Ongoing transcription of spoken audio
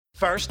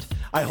First,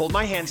 I hold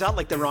my hands out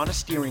like they're on a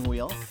steering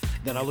wheel.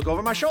 Then I look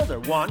over my shoulder.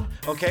 1,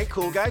 okay,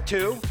 cool guy.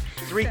 2,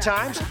 3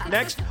 times.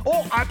 Next,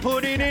 I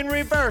put it in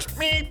reverse.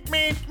 Meep,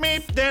 meep,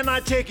 meep. Then I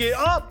take it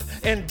up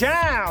and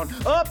down,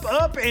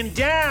 up and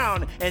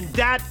down. And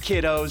that,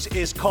 kiddos,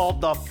 is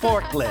called the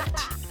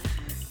forklift.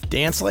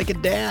 Dance like a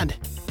dad.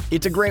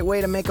 It's a great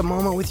way to make a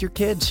moment with your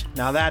kids.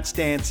 Now that's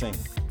dancing.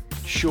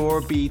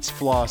 Sure beats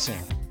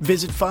flossing.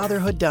 Visit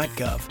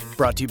fatherhood.gov.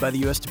 Brought to you by the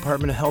U.S.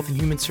 Department of Health and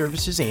Human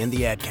Services and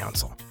the Ad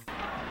Council.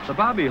 The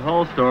Bobby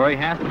Hull story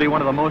has to be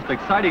one of the most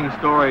exciting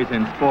stories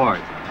in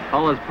sports.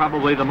 Hull is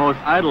probably the most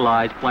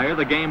idolized player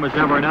the game has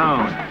ever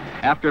known.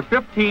 After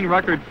 15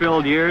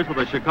 record-filled years with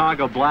the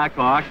Chicago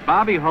Blackhawks,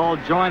 Bobby Hull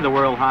joined the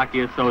World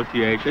Hockey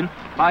Association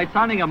by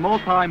signing a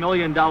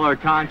multi-million-dollar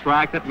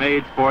contract that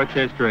made sports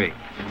history.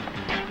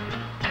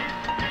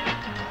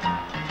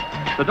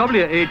 The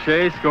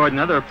WHA scored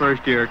another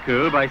first-year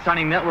coup by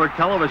signing network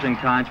television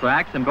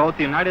contracts in both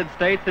the United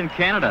States and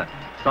Canada,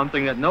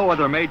 something that no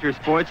other major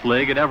sports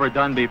league had ever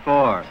done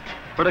before.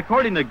 But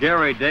according to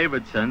Gary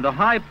Davidson, the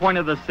high point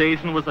of the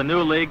season was the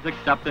new league's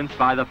acceptance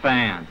by the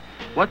fans.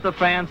 What the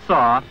fans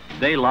saw,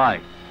 they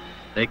liked.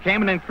 They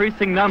came in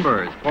increasing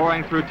numbers,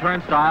 pouring through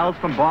turnstiles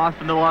from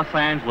Boston to Los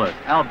Angeles,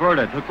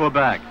 Alberta to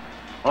Quebec.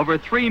 Over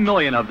 3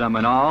 million of them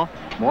in all,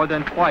 more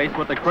than twice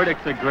what the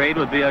critics agreed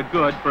would be a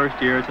good first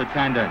year's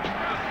attendance.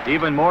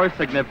 Even more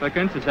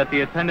significance is that the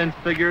attendance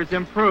figures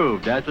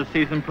improved as the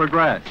season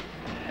progressed.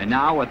 And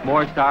now, with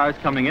more stars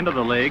coming into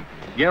the league,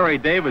 Gary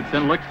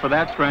Davidson looks for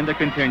that trend to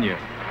continue.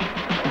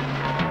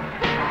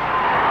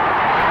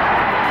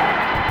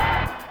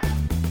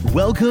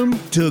 Welcome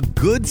to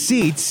Good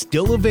Seats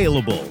Still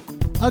Available,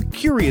 a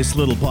curious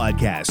little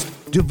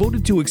podcast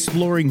devoted to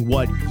exploring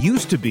what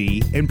used to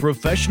be in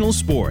professional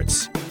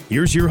sports.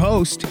 Here's your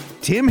host,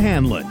 Tim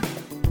Hanlon.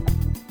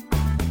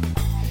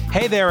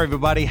 Hey there,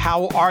 everybody.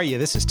 How are you?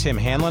 This is Tim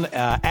Hanlon.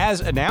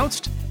 As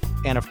announced,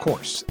 and of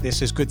course,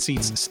 this is Good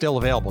Seats Still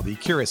Available, the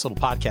curious little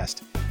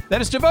podcast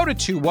that is devoted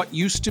to what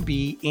used to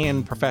be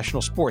in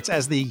professional sports.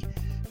 As the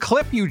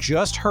clip you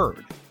just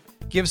heard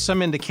gives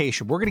some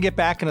indication, we're going to get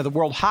back into the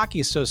World Hockey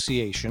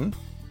Association,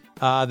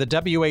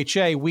 the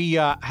WHA. We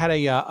had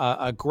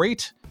a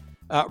great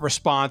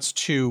response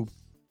to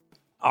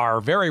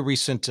our very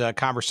recent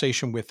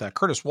conversation with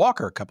Curtis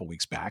Walker a couple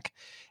weeks back,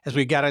 as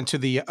we got into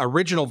the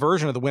original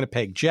version of the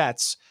Winnipeg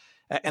Jets.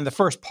 And the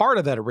first part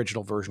of that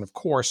original version, of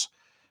course,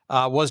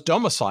 was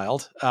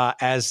domiciled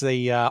as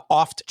the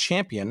oft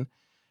champion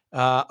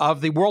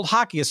of the World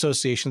Hockey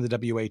Association,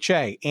 the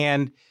WHA.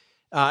 And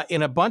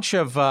in a bunch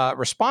of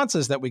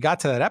responses that we got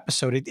to that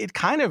episode, it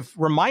kind of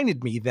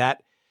reminded me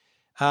that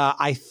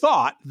I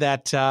thought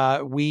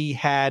that we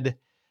had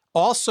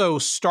also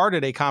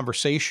started a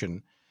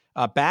conversation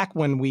back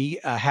when we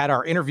had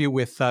our interview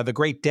with the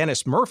great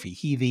Dennis Murphy.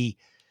 He, the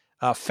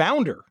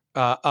founder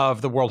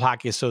of the World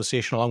Hockey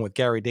Association, along with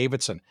Gary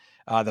Davidson,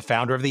 the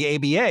founder of the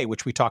ABA,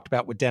 which we talked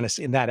about with Dennis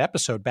in that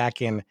episode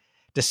back in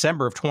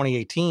December of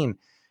 2018.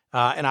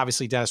 And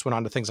obviously, Dennis went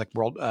on to things like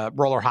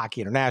Roller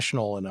Hockey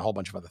International and a whole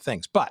bunch of other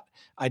things. But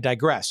I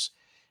digress.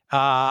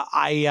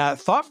 I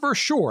thought for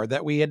sure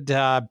that we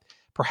had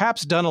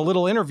perhaps done a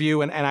little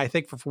interview, and I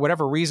think for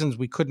whatever reasons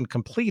we couldn't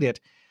complete it.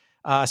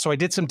 So I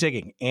did some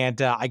digging. And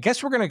I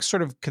guess we're going to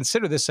sort of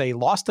consider this a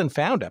lost and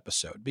found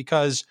episode,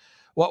 because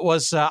what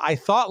was, I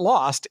thought,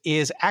 lost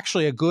is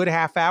actually a good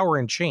half hour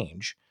and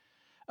change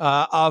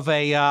of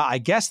I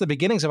guess, the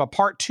beginnings of a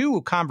part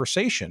 2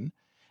 conversation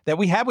that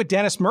we had with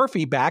Dennis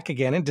Murphy back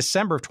again in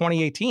December of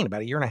 2018,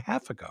 about a year and a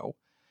half ago.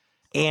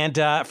 And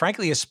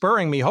frankly, is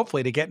spurring me,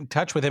 hopefully, to get in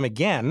touch with him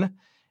again,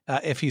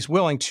 if he's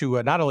willing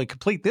to not only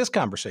complete this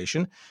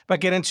conversation, but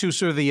get into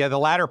sort of the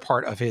latter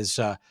part of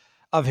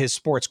his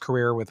sports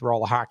career with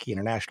Roller Hockey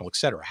International, et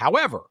cetera.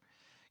 However,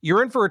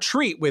 you're in for a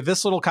treat with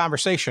this little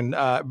conversation,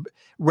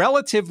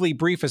 relatively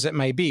brief as it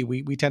may be.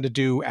 We tend to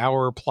do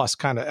hour-plus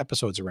kind of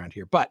episodes around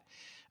here. But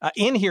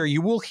in here,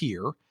 you will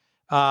hear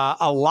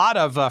a lot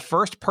of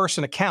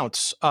first-person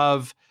accounts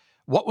of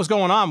what was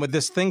going on with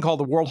this thing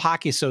called the World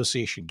Hockey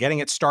Association, getting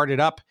it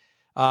started up,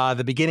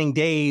 the beginning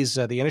days,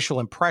 the initial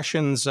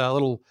impressions, a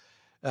little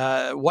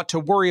what to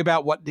worry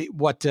about,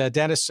 what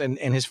Dennis and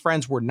his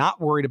friends were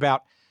not worried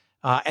about.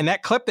 And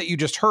that clip that you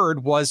just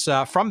heard was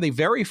from the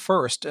very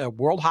first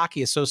World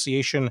Hockey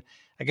Association,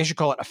 I guess you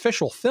call it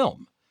official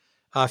film,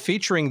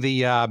 featuring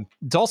the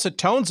dulcet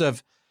tones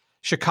of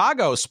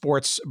Chicago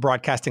sports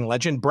broadcasting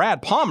legend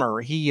Brad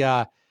Palmer. He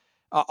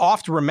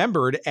oft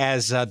remembered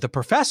as the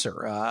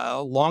professor,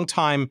 a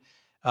longtime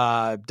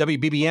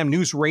WBBM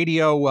News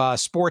Radio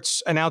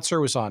sports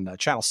announcer, was on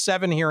Channel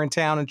 7 here in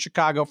town in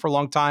Chicago for a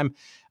long time,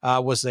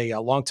 was a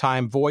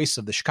longtime voice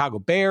of the Chicago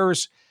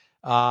Bears,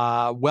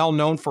 well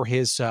known for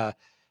his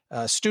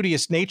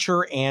studious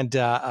nature and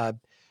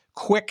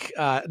quick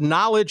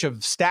knowledge of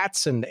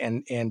stats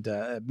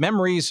and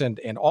memories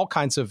and all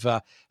kinds of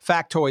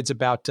factoids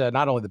about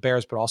not only the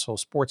Bears, but also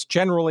sports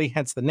generally,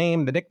 hence the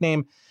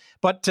nickname.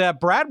 But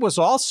Brad was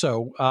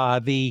also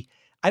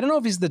I don't know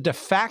if he's the de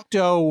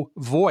facto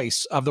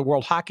voice of the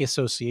World Hockey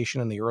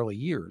Association in the early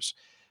years.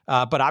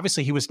 but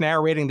obviously he was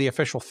narrating the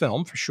official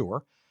film for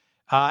sure.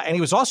 And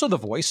he was also the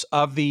voice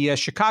of the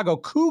Chicago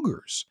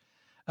Cougars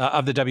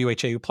of the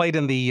WHA, who played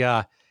in the,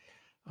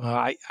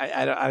 I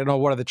don't know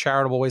what are the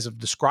charitable ways of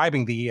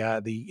describing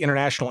the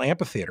International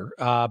Amphitheater,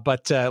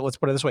 but let's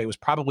put it this way. It was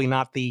probably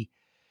not the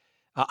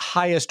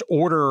highest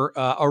order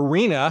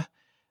arena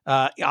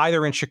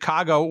either in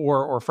Chicago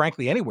or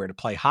frankly anywhere to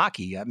play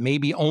hockey.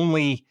 Maybe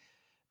only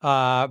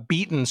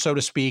beaten, so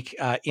to speak,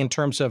 in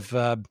terms of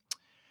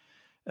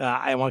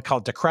I don't want to call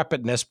it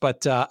decrepitness,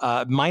 but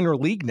minor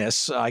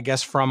leagueness, I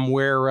guess, from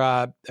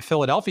where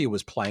Philadelphia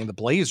was playing, the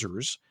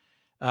Blazers,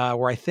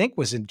 where I think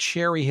was in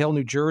Cherry Hill,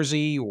 New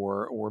Jersey,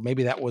 or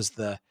maybe that was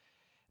the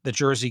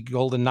Jersey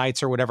Golden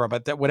Knights or whatever.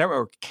 But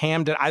whatever,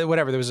 Camden,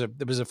 whatever.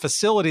 There was a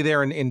facility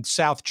there in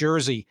South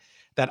Jersey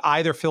that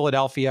either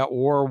Philadelphia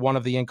or one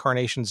of the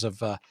incarnations of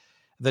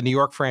the New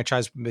York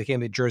franchise became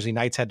the Jersey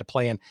Knights had to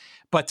play in.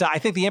 But I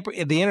think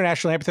the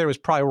International Amphitheater was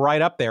probably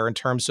right up there in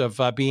terms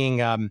of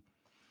being.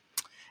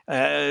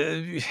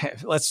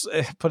 Let's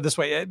put it this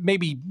way,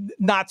 maybe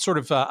not sort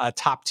of a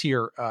top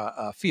tier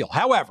feel.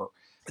 However,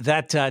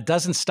 that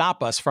doesn't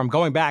stop us from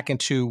going back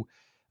into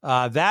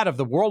that of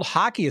the World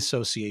Hockey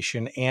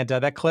Association. And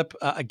that clip,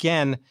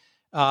 again,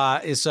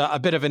 is a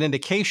bit of an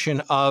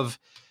indication of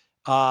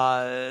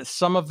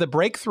some of the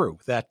breakthrough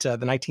that the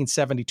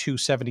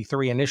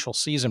 1972-73 initial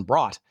season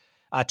brought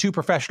to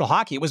professional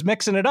hockey. It was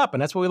mixing it up,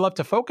 and that's what we love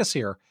to focus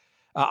here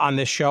on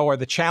this show, are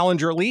the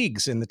challenger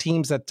leagues and the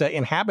teams that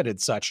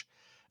inhabited such.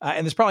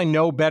 And there's probably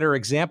no better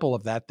example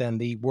of that than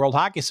the World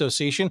Hockey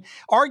Association,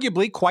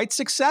 arguably quite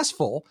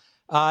successful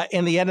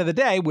in the end of the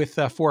day with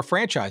 4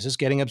 franchises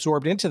getting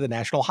absorbed into the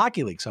National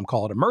Hockey League. Some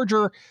call it a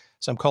merger,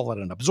 some call it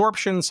an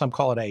absorption, some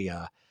call it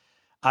a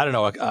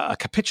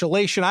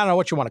capitulation. I don't know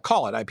what you want to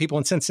call it. People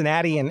in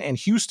Cincinnati and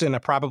Houston are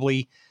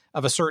probably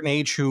of a certain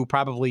age who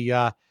probably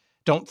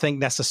don't think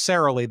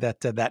necessarily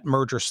that that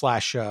merger /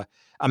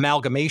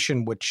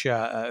 amalgamation, which the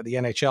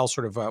NHL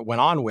sort of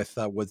went on with,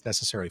 was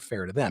necessarily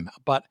fair to them.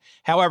 But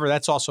however,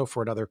 that's also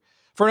for another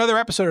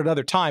episode,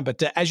 another time.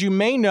 But as you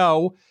may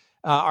know,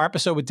 our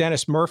episode with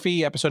Dennis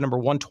Murphy, episode number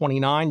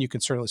 129, you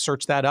can certainly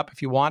search that up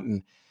if you want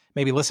and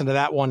maybe listen to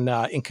that one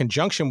in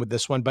conjunction with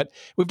this one. But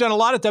we've done a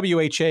lot of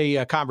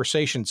WHA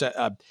conversations.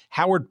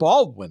 Howard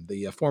Baldwin,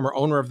 the former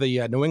owner of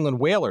the New England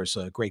Whalers,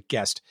 a great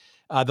guest.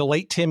 The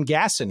late Tim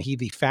Gasson, he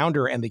the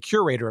founder and the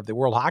curator of the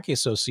World Hockey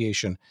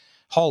Association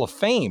Hall of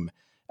Fame.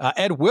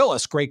 Ed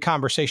Willis, great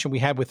conversation we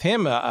had with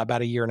him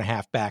about a year and a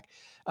half back.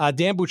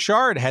 Dan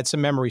Bouchard had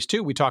some memories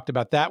too. We talked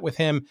about that with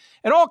him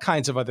and all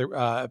kinds of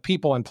other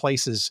people and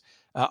places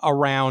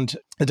around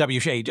the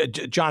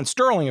WHA. John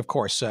Sterling, of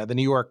course, the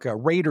New York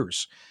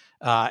Raiders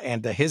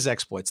and his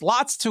exploits.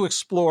 Lots to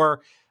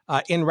explore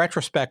in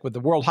retrospect with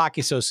the World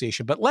Hockey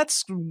Association. But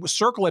let's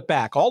circle it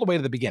back all the way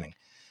to the beginning,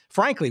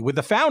 frankly, with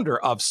the founder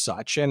of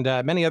such and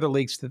many other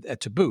leagues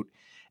to boot.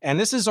 And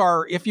this is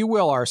our, if you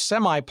will, our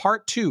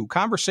semi-part 2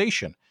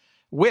 conversation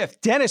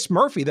with Dennis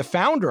Murphy, the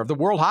founder of the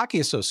World Hockey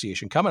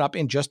Association, coming up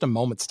in just a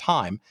moment's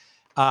time.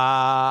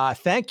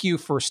 Thank you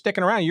for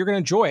sticking around. You're going to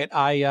enjoy it.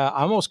 I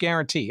almost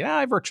guarantee.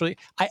 I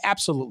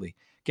absolutely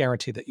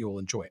guarantee that you will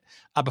enjoy it.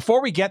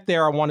 Before we get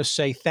there, I want to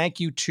say thank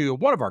you to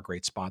one of our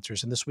great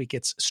sponsors. And this week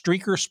it's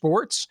Streaker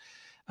Sports,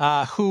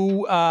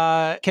 who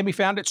can be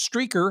found at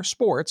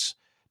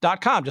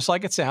streakersports.com, just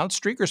like it sounds,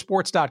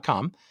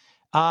 streakersports.com.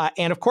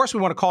 And of course, we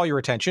want to call your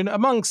attention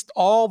amongst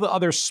all the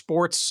other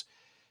sports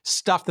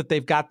stuff that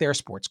they've got there,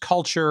 sports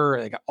culture.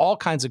 They got all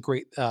kinds of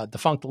great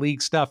defunct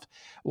league stuff.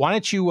 Why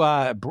don't you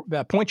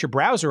point your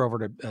browser over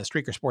to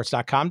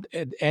streakersports.com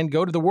and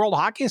go to the World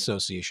Hockey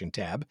Association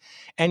tab,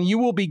 and you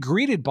will be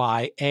greeted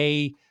by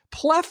a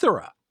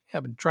plethora.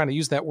 I've been trying to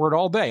use that word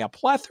all day. A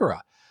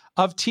plethora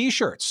of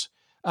T-shirts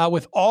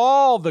with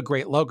all the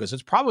great logos.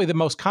 It's probably the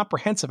most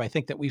comprehensive, I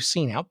think, that we've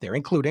seen out there,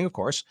 including, of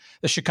course,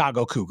 the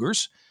Chicago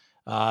Cougars,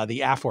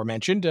 the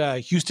aforementioned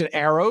Houston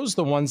Aeros,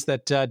 the ones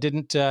that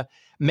didn't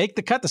make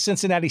the cut, the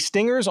Cincinnati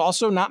Stingers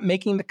also not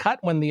making the cut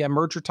when the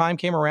merger time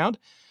came around,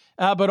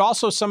 but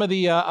also some of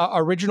the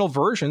original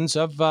versions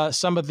of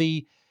some of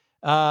the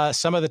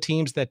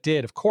teams that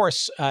did. Of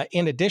course,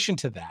 in addition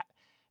to that,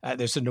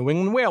 there's the New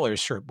England Whalers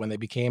shirt when they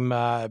became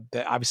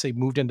obviously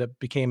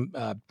became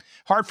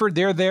Hartford.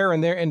 They're there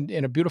and they're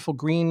in a beautiful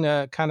green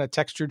kind of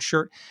textured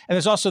shirt. And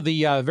there's also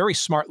the very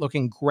smart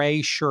looking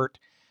gray shirt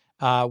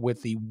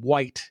with the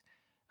white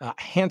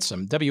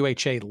handsome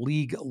WHA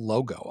League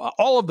logo.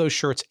 All of those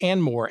shirts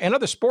and more, and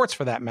other sports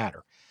for that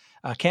matter,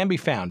 can be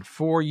found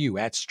for you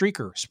at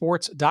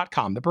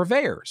streakersports.com, the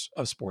purveyors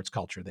of sports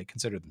culture, they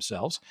consider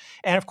themselves.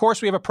 And of course,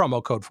 we have a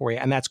promo code for you,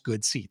 and that's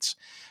Good Seats.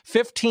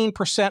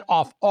 15%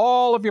 off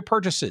all of your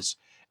purchases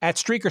at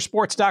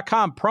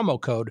streakersports.com,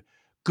 promo code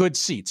Good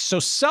Seats.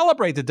 So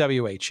celebrate the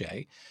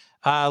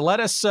WHA. Let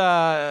us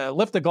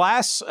lift the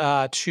glass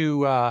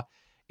to...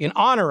 in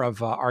honor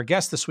of our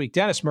guest this week,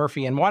 Dennis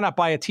Murphy, and why not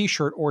buy a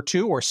T-shirt or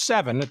 2 or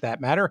 7, at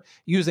that matter,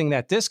 using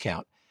that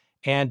discount.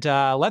 And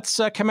let's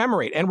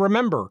commemorate and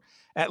remember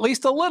at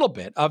least a little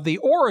bit of the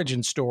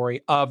origin story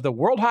of the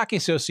World Hockey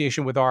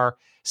Association with our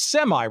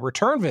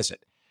semi-return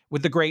visit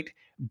with the great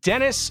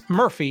Dennis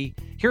Murphy.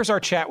 Here's our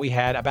chat we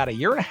had about a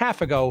year and a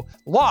half ago,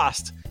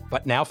 lost,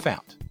 but now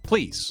found.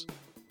 Please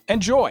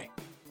enjoy.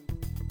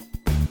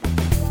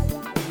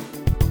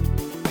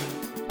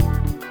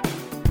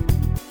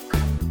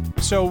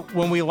 So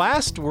when we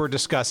last were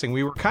discussing,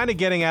 we were kind of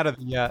getting out of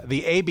the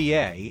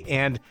ABA,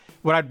 and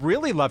what I'd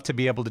really love to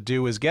be able to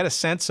do is get a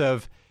sense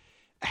of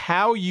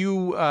how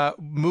you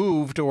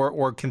moved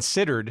or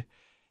considered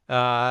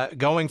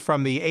going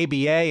from the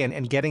ABA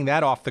and getting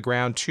that off the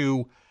ground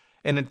to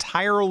an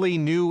entirely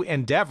new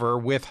endeavor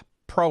with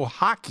pro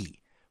hockey.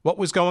 What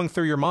was going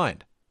through your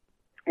mind?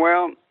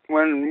 Well,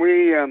 when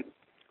we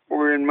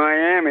were in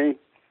Miami,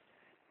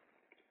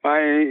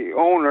 my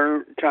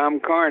owner, Tom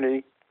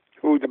Carney,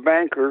 who's a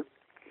banker,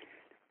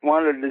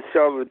 wanted to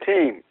sell the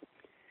team.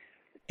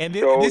 And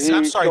So this, he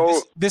I'm sorry,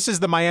 told- this is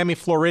the Miami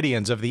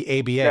Floridians of the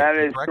ABA. That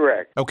is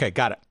correct. Okay,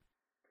 got it.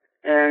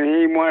 And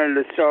he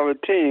wanted to sell the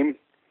team.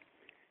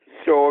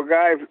 So a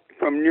guy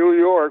from New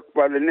York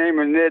by the name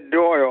of Ned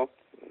Doyle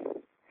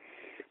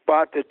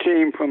bought the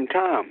team from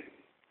Tom.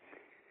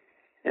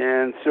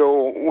 And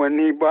so when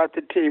he bought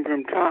the team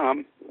from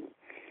Tom,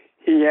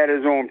 he had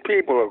his own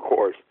people, of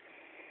course.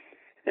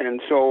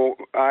 And so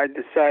I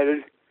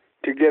decided,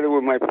 together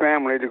with my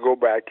family, to go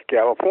back to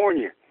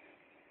California.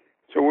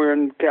 So we're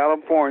in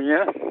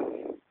California,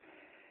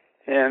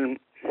 and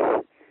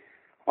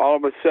all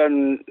of a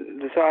sudden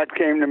the thought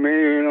came to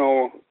me,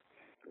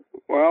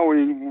 well,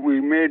 we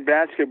made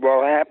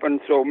basketball happen,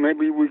 so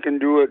maybe we can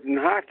do it in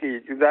hockey,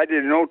 because I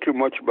didn't know too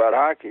much about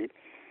hockey.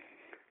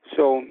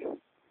 So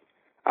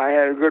I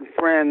had a good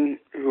friend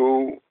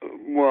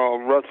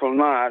Russell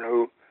Knott,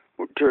 who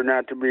turned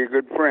out to be a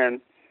good friend.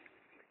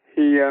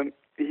 He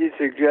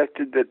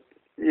suggested that,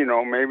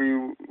 maybe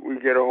we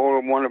get a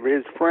hold of one of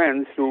his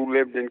friends who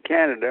lived in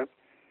Canada.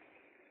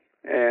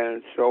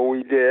 And so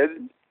we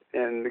did.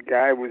 And the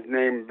guy was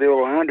named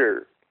Bill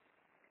Hunter,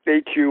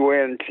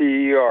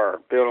 Hunter,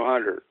 Bill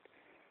Hunter.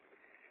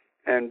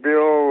 And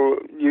Bill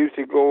used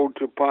to go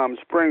to Palm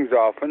Springs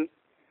often.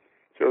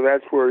 So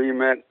that's where he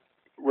met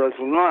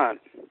Russell Knott.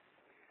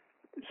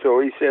 So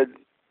he said,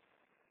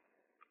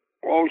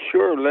 oh,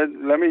 sure,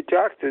 let me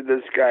talk to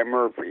this guy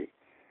Murphy.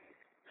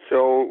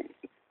 So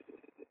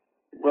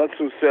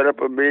Russell set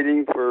up a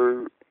meeting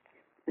for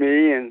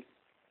me and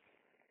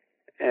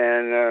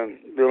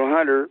Bill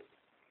Hunter.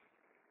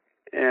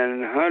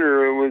 And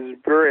Hunter was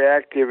very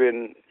active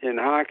in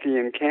hockey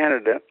in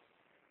Canada,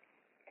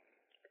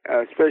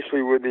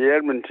 especially with the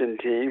Edmonton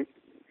team.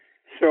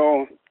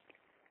 So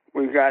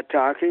we got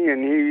talking,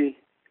 and he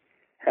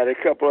had a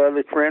couple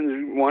other friends,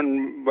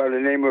 one by the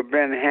name of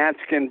Ben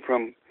Hatskin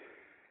from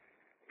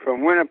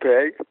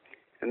Winnipeg,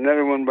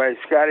 another one by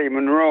Scotty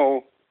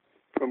Monroe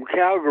from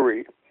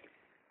Calgary.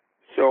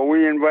 So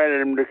we invited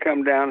him to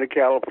come down to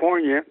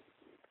California.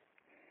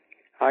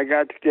 I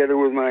got together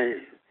with my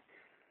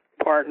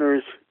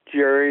partners,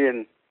 Gary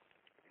and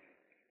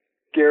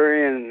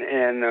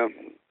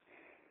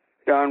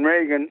Don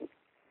Reagan,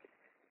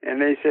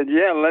 and they said,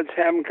 yeah, let's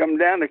have them come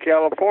down to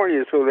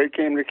California. So they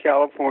came to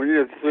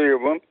California, the three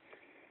of them,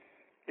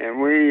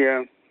 and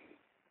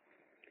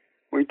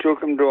we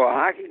took them to a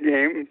hockey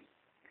game,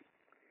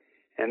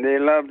 and they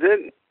loved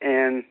it,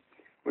 and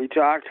we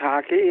talked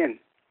hockey,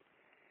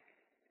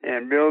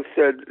 and Bill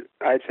said,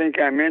 I think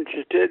I'm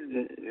interested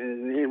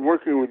in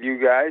working with you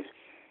guys.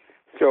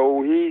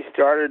 So he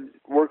started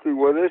working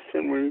with us,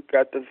 and we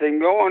got the thing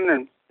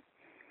going,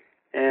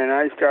 and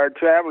I started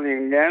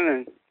traveling again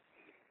and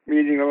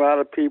meeting a lot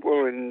of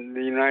people in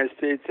the United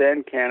States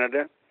and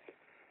Canada.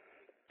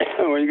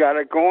 We got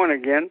it going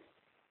again,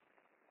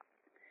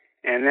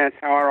 and that's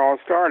how it all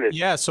started.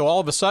 Yeah, so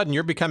all of a sudden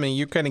you're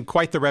getting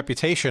quite the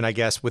reputation, I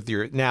guess, with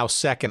your now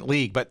second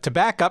league. But to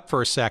back up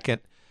for a second,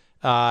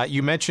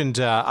 you mentioned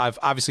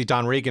obviously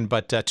Don Reagan,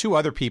 but two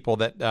other people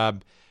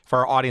that, for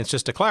our audience,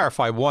 just to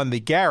clarify, one, the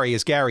Gary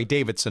is Gary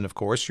Davidson, of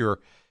course, your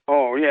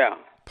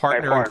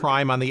partner in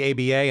crime on the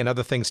ABA and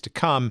other things to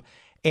come.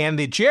 And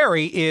the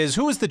Jerry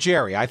who is the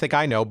Jerry? I think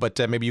I know, but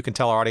maybe you can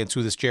tell our audience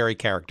who this Jerry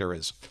character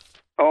is.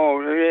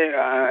 Oh,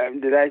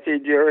 did I say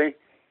Jerry?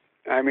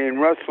 I mean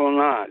Russell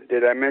Knott.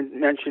 Did I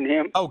mention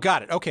him? Oh,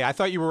 got it. Okay, I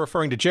thought you were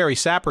referring to Jerry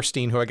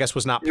Saperstein, who I guess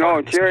was not part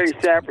of this. No, Jerry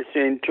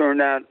Saperstein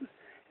turned out,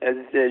 as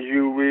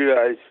you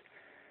realize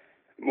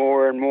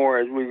more and more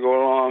as we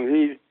go along,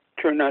 he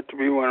turned out to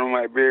be one of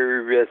my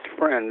very best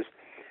friends.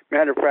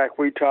 Matter of fact,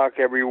 we talk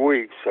every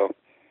week, so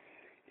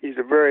he's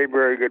a very,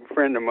 very good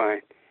friend of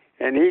mine.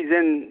 And he's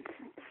in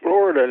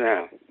Florida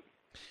now.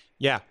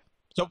 Yeah.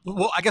 So,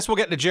 well, I guess we'll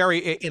get to Jerry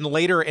in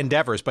later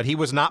endeavors, but he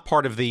was not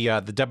part of the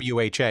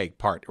WHA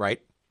part, right?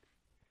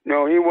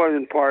 No, he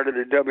wasn't part of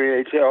the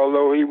WHA,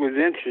 although he was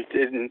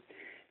interested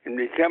in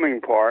becoming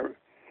part.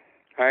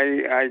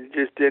 I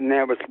just didn't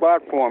have a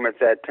spot for him at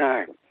that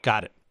time.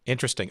 Got it.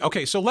 Interesting.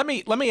 Okay, so let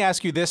me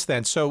ask you this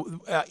then.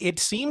 So it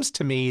seems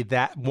to me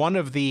that one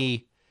of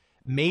the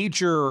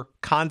major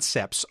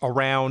concepts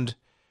around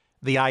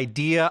the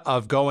idea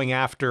of going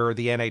after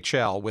the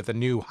NHL with a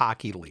new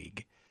hockey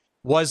league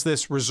was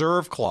this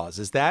reserve clause.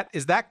 Is that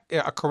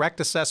a correct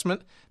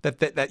assessment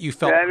that you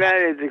felt?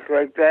 That is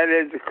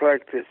the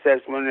correct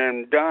assessment,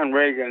 and Don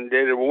Regan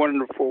did a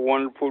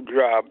wonderful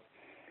job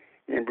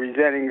in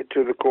presenting it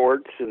to the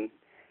courts, and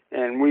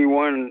we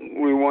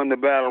won the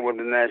battle with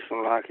the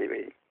National Hockey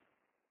League.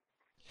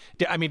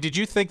 I mean, did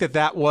you think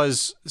that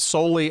was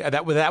solely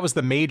that was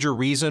the major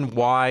reason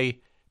why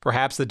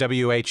perhaps the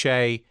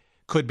WHA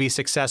could be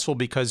successful,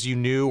 because you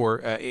knew, or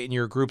in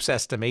your group's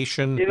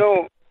estimation,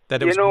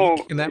 that it was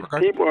weak in that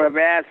regard? People have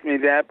asked me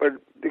that, but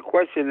the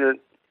question that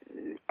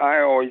I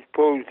always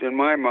posed in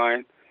my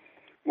mind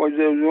was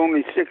there was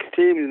only 6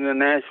 teams in the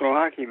National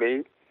Hockey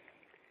League,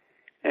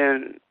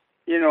 and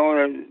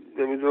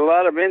there was a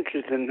lot of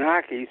interest in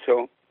hockey,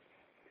 so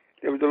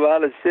there was a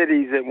lot of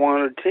cities that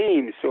wanted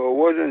teams, so it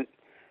wasn't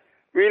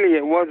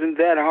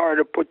that hard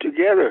to put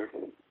together.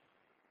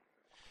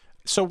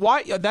 So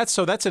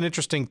that's an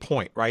interesting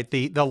point, right?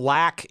 The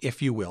lack,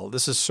 if you will.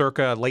 This is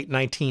circa late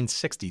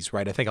 1960s,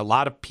 right? I think a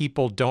lot of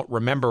people don't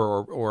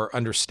remember or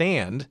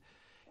understand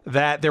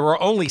that there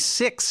were only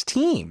 6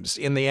 teams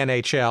in the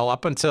NHL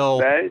up until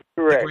the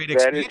Great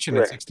Expansion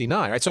in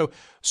 '69, right?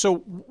 So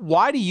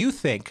why do you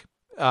think,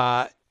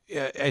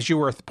 as you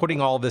were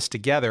putting all this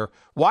together,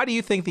 why do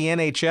you think the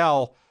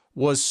NHL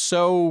was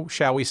so,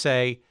 shall we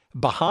say,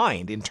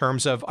 behind in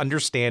terms of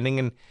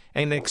understanding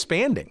and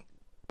expanding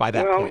by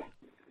that point?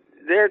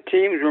 Their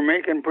teams were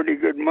making pretty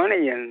good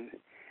money, and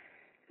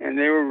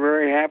they were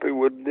very happy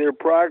with their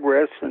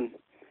progress, and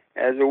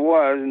as it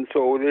was, and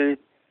so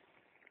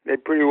they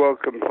pretty well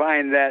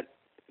confined that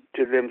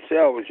to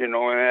themselves, in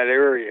that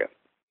area.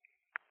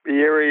 The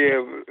area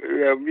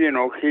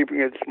of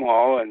keeping it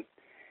small and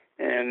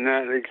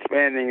not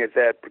expanding at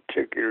that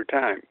particular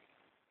time.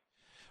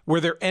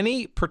 Were there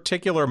any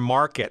particular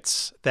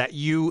markets that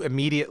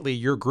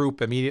your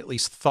group immediately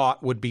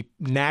thought would be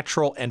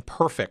natural and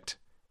perfect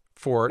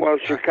for? Well,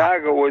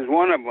 Chicago was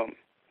one of them.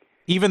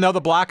 Even though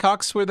the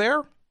Blackhawks were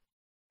there?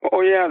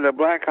 Oh, yeah, the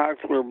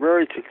Blackhawks were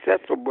very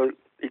successful, but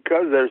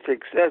because of their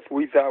success,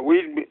 we thought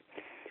we'd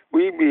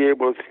be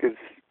able to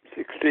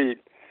succeed.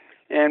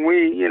 And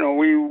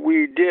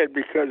we did,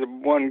 because of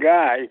one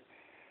guy,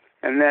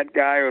 and that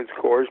guy was,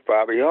 of course,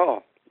 Bobby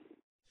Hull.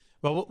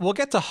 Well, we'll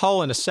get to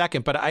Hull in a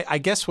second, but I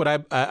guess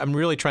what I'm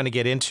really trying to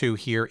get into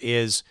here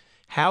is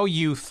how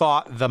you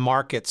thought through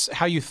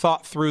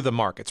the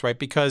markets, right?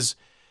 Because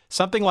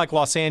something like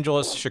Los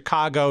Angeles,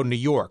 Chicago, New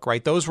York,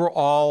 right? Those were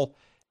all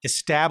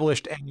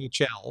established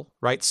NHL,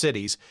 right,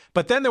 cities.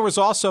 But then there was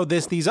also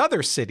these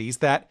other cities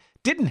that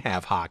didn't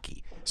have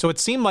hockey. So it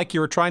seemed like you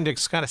were trying to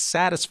kind of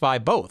satisfy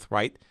both,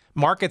 right?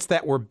 Markets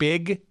that were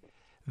big,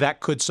 that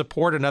could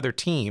support another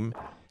team,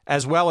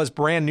 as well as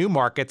brand new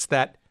markets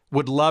that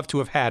would love to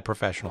have had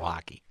professional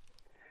hockey.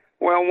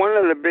 Well, one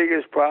of the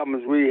biggest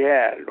problems we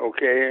had,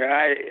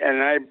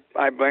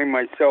 I blame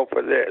myself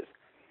for this,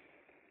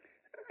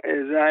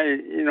 is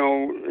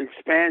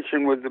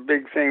expansion was the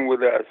big thing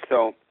with us.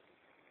 So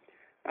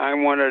I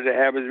wanted to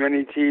have as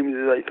many teams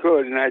as I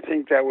could, and I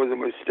think that was a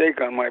mistake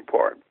on my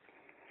part.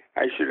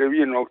 I should have,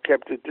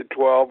 kept it to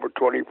 12 or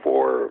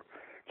 24 or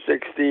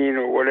 16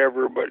 or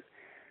whatever, but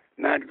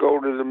not go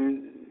to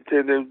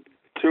the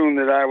tune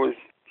that I was,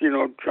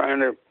 trying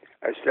to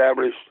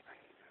establish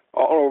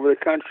all over the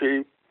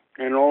country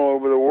and all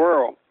over the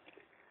world.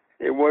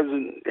 It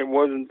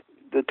wasn't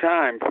the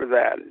time for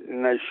that,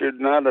 and I should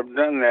not have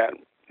done that,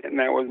 and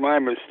that was my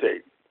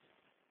mistake.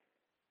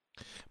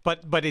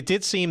 But it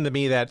did seem to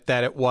me that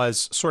it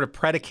was sort of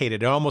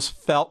predicated. It almost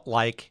felt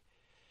like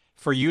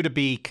for you to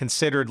be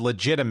considered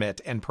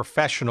legitimate and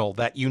professional,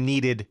 that you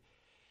needed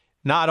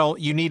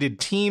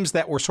teams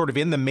that were sort of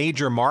in the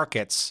major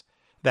markets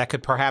that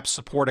could perhaps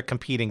support a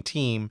competing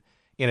team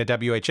in a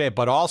WHA,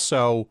 but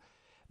also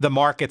the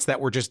markets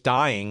that were just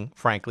dying,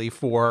 frankly,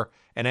 for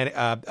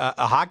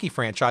a hockey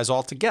franchise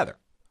altogether,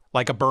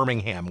 like a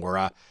Birmingham or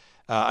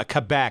a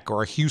Quebec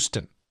or a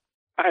Houston.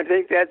 I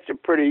think that's a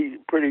pretty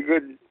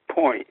good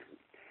point.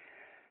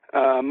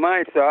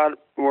 My thought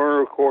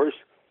were, of course,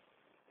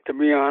 to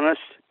be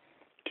honest,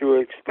 to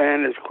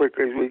expand as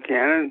quickly as we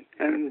can,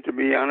 and to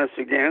be honest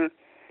again,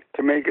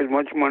 to make as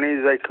much money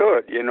as I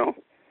could,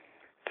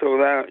 So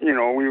that,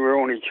 we were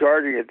only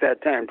charging at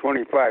that time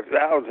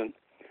 $25,000,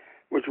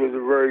 which was a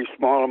very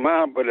small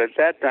amount, but at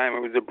that time it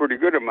was a pretty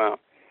good amount.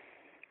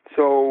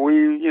 So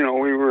we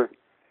were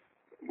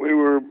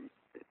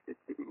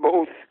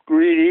both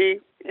greedy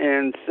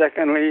and,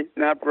 secondly,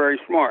 not very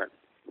smart.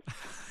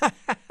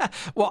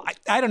 Well,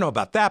 I don't know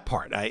about that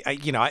part.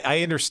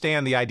 I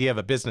understand the idea of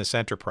a business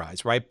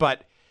enterprise, right?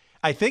 But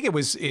I think it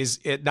was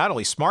not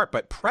only smart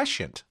but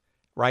prescient,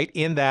 right?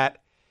 In that,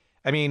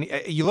 I mean,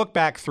 you look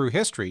back through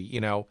history,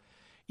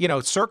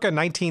 circa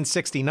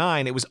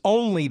 1969, it was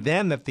only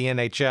then that the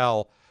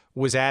NHL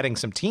was adding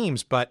some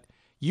teams, but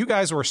you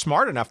guys were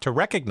smart enough to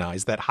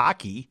recognize that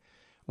hockey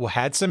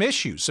had some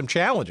issues, some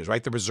challenges,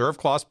 right? The reserve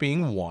clause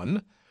being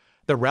one,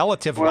 the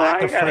relative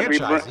lack of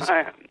franchises.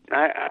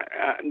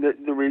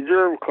 The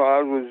reserve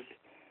clause was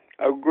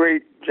a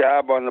great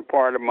job on the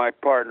part of my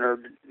partner,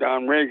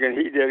 Don Regan.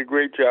 He did a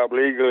great job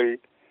legally.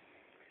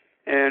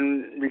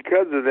 And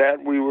because of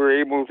that, we were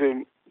able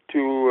to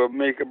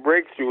make a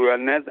breakthrough.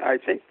 And that, I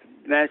think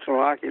National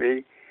Hockey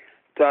League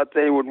thought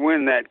they would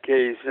win that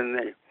case, and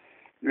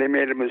they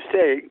made a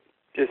mistake,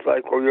 just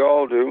like we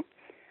all do.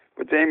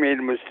 But they made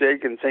a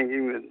mistake in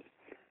thinking that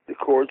the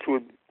courts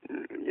would,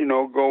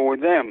 go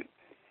with them.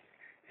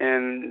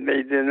 And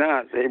they did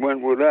not. They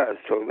went with us.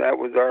 So that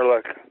was our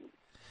luck.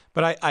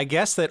 But I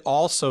guess that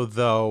also,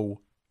 though,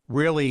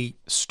 really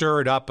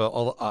stirred up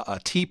a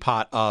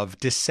teapot of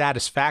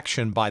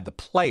dissatisfaction by the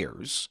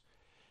players,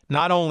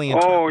 not only in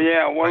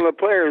the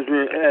players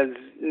were as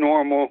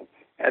normal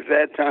at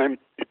that time.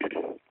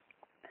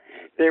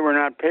 They were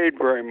not paid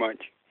very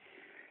much.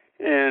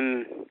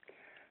 And,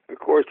 of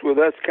course, with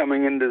us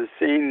coming into the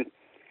scene,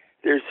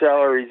 their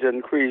salaries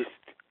increased,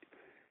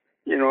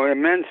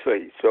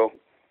 immensely. So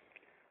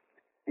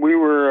we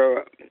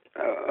were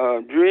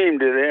a dream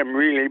to them,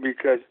 really,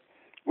 because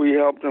we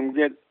helped them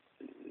get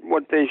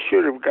what they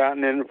should have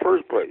gotten in the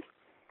first place.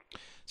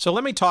 So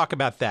let me talk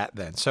about that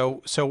then.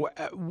 So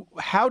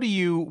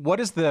what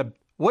is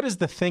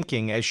the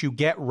thinking as you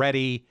get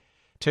ready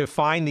to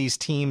find these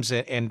teams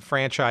and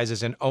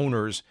franchises and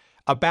owners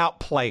about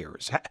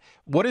players?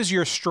 What is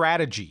your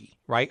strategy,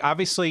 right?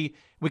 Obviously,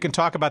 we can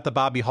talk about the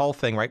Bobby Hull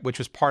thing, right, which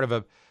was part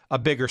of a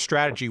bigger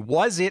strategy.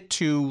 Was it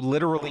to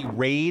literally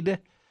raid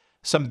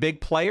some big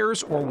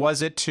players, or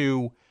was it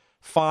to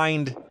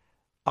find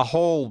a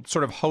whole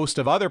sort of host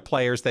of other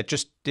players that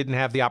just didn't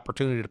have the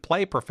opportunity to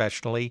play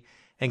professionally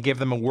and give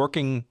them a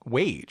working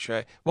wage?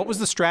 What was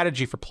the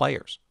strategy for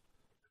players?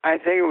 I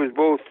think it was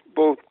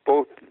both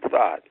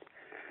thoughts.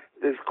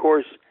 Of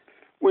course,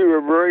 we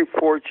were very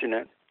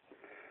fortunate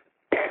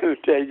to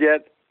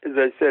get, as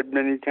I said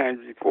many times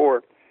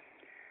before,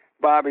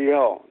 Bobby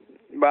Hull.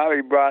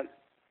 Bobby brought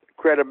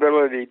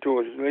credibility to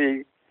his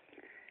league,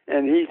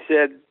 and he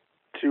said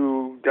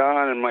to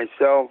Don and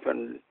myself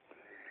and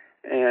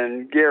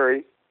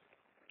Gary,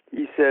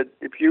 he said,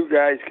 if you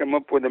guys come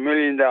up with $1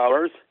 million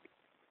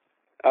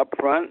up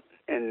front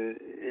and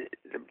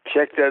the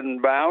check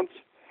doesn't bounce,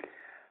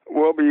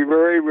 we'll be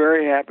very,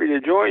 very happy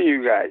to join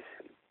you guys.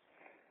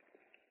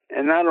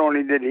 And not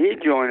only did he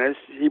join us,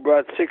 he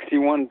brought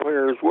 61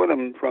 players with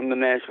him from the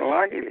National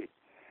Hockey League,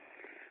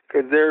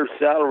 because their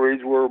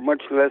salaries were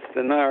much less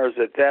than ours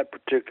at that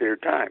particular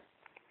time.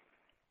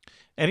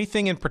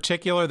 Anything in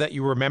particular that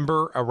you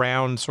remember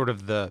around sort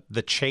of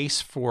the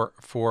chase for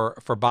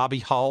Bobby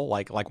Hull,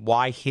 like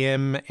why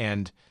him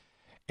and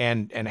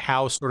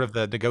how sort of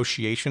the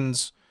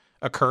negotiations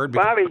occurred?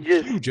 Bobby was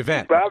a huge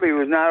event. Bobby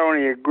was not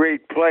only a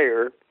great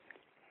player,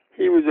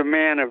 he was a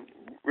man of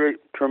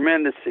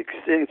tremendous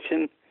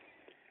extinction,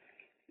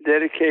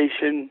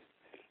 dedication,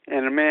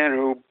 and a man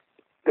who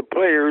the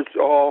players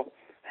all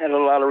had a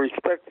lot of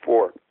respect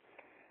for.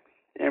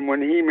 And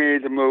when he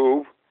made the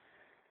move,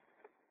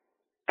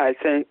 I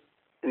think,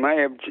 in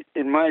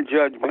my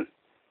judgment,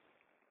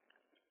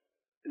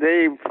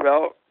 they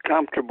felt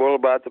comfortable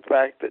about the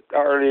fact that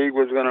our league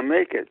was going to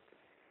make it.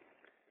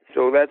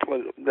 So that's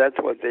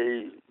what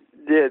they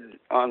did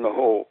on the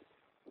whole.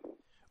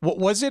 What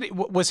was it?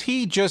 Was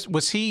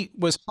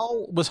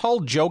Hull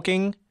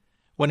joking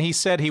when he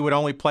said he would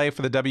only play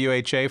for the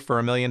WHA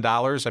for $1 million?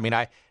 I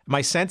mean,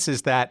 my sense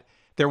is that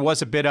there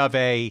was a bit of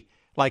a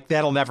like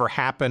that'll never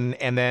happen,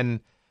 and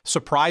then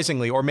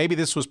surprisingly, or maybe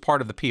this was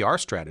part of the PR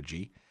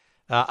strategy,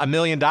 $1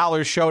 million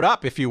showed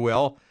up, if you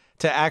will,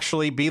 to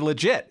actually be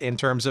legit in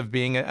terms of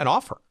being an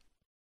offer.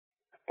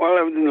 Well,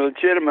 it was a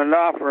legitimate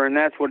offer, and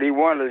that's what he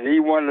wanted. He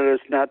wanted us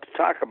not to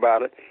talk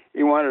about it.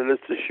 He wanted us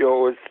to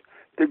show us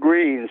the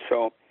green.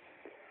 So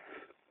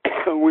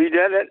we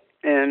did it,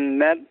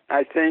 and that,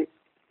 I think,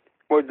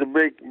 was the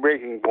big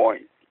breaking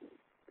point.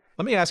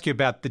 Let me ask you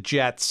about the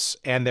Jets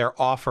and their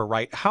offer,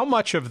 right? How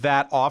much of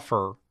that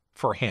offer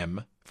for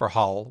him, for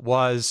Hull,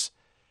 was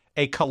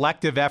a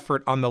collective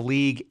effort on the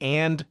league,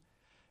 and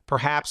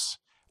perhaps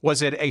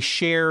was it a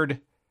shared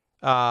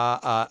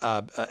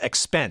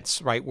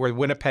expense, right, where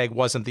Winnipeg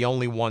wasn't the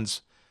only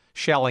ones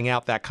shelling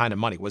out that kind of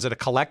money? Was it a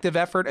collective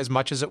effort as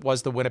much as it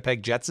was the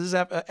Winnipeg Jets'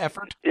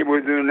 effort? It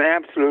was an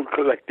absolute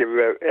collective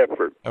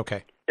effort.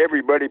 Okay.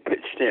 Everybody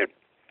pitched in.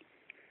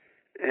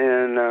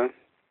 And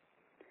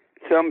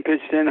some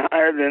pitched in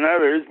higher than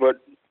others, but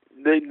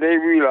they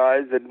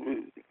realized that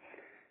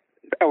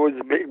was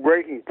a big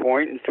breaking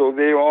point, and so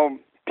they all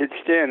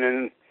pitched in,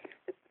 and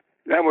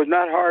that was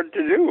not hard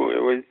to do.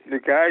 It was the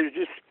guys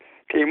just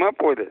came up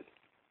with it.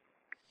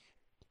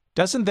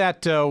 Doesn't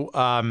that, though,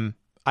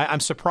 I'm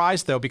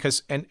surprised, though,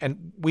 because,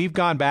 and we've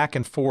gone back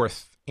and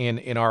forth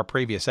in our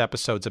previous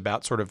episodes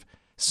about sort of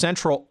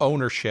central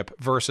ownership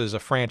versus a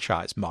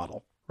franchise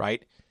model,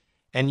 right?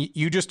 And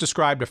you just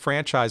described a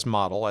franchise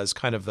model as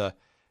kind of the,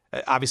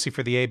 obviously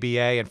for the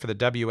ABA and for the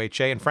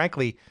WHA, and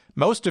frankly,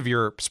 most of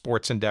your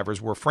sports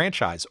endeavors were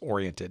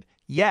franchise-oriented.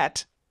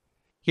 Yet,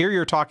 here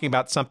you're talking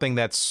about something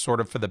that's sort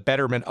of for the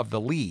betterment of the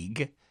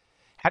league.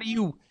 How do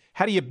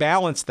you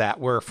balance that,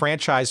 where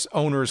franchise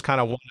owners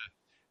kind of want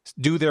to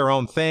do their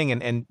own thing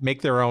and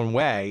make their own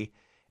way,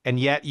 and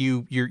yet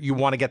you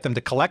want to get them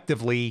to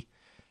collectively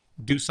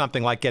do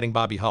something like getting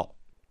Bobby Hull?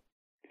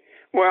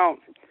 Well,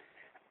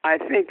 I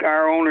think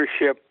our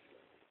ownership,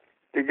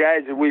 the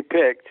guys that we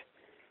picked,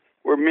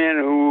 were men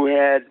who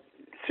had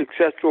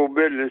successful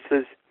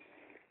businesses,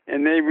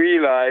 and they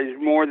realized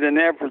more than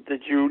ever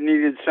that you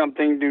needed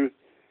something to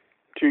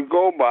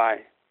go by.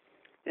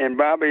 And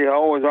Bobby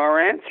Hull was our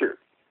answer.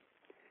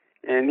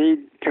 And he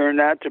turned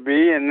out to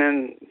be, and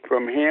then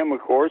from him,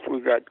 of course,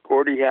 we got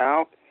Gordie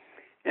Howe,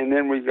 and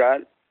then we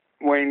got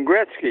Wayne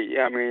Gretzky.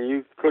 I mean,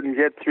 you couldn't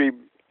get three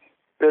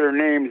better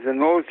names than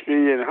those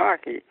three in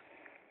hockey.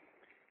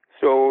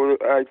 So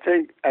I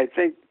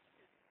think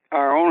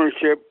our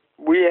ownership,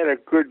 we had a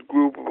good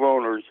group of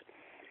owners,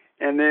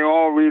 and they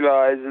all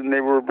realized, and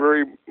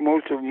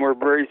most of them were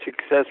very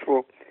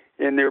successful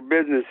in their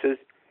businesses,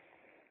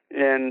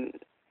 and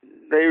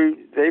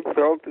they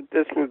felt that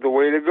this was the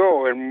way to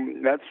go,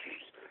 and that's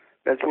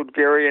what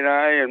Gary and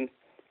I and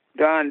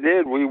Don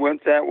did. We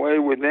went that way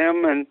with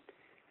them,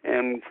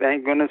 and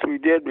thank goodness we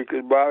did,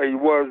 because Bobby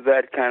was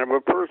that kind of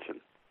a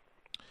person.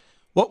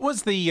 What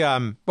was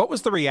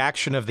the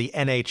reaction of the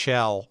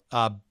NHL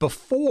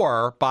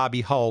before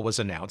Bobby Hull was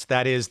announced?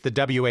 That is, the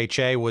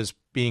WHA was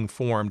being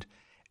formed,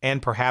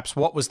 and perhaps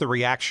what was the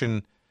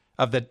reaction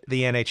of the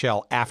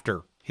NHL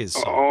after his?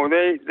 Oh,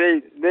 they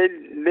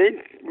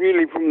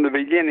really, from the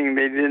beginning,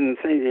 they didn't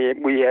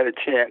think we had a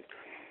chance.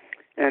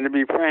 And to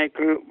be frank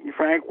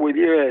with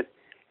you,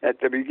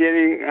 at the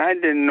beginning, I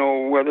didn't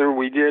know whether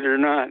we did or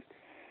not.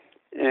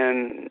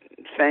 And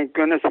thank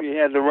goodness we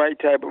had the right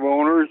type of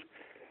owners,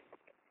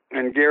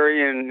 and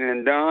Gary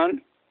and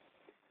Don,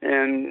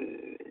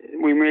 and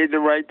we made the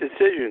right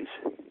decisions.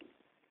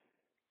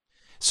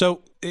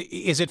 So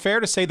is it fair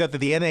to say that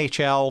the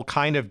NHL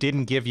kind of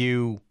didn't give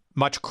you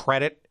much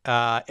credit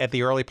at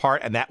the early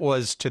part, and that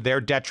was to their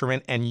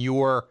detriment and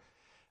your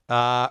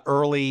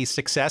early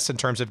success in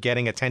terms of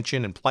getting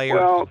attention and players?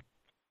 Well,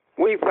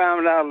 we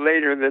found out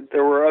later that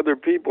there were other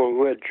people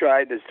who had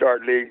tried to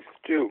start leagues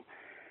too,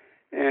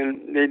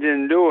 and they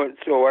didn't do it.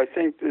 So I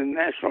think the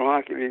National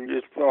Hockey League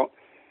just felt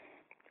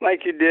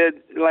like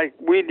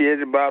we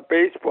did about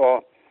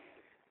baseball,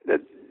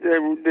 that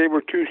they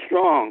were too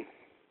strong,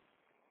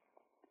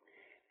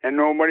 and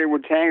nobody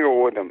would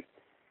tangle with them.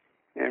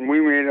 And we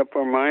made up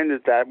our mind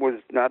that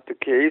was not the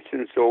case,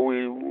 and so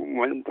we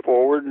went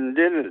forward and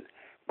did it.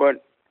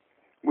 But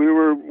we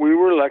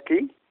were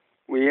lucky.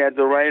 We had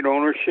the right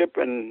ownership,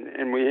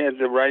 and we had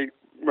the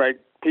right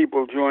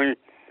people join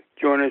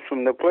us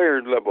from the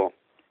players level.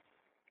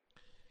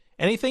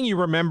 Anything you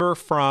remember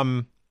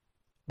from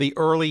the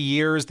early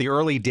years, the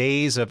early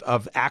days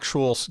of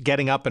actual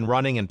getting up and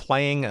running and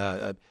playing?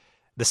 The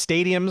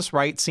stadiums,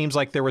 right? Seems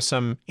like there were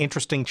some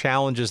interesting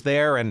challenges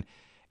there, and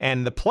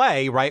the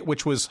play, right,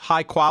 which was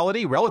high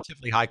quality,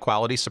 relatively high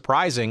quality,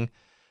 surprising,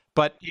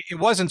 but it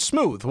wasn't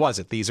smooth, was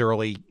it? These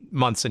early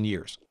months and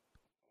years.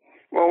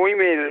 Well, we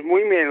made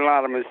a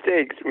lot of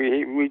mistakes.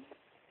 We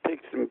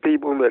picked some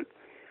people that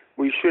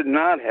we should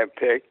not have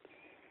picked.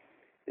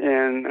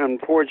 And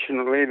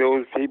unfortunately,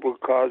 those people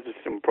caused us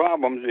some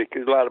problems,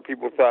 because a lot of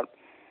people thought,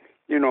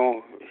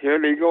 here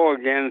they go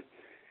again.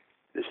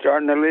 They're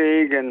starting the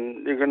league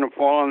and they're going to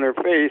fall on their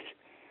face.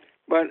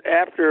 But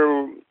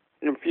after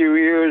a few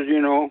years,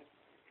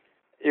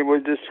 it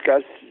was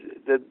discussed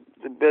that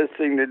the best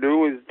thing to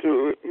do is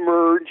to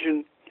merge,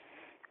 and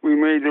we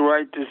made the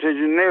right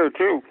decision there,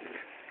 too.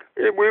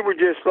 We were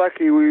just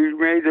lucky we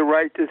made the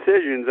right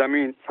decisions. I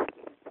mean,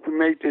 we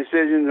make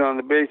decisions on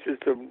the basis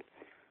of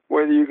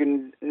whether you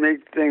can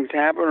make things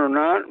happen or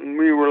not, and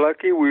we were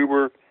lucky we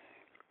were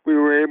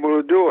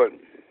able to do it.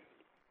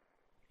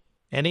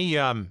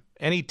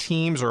 Any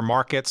teams or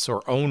markets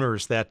or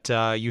owners that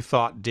you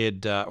thought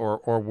did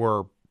or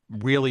were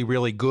really,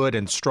 really good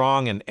and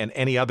strong, and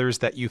any others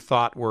that you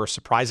thought were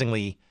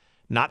surprisingly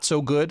not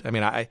so good? I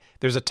mean,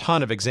 there's a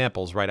ton of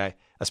examples, right?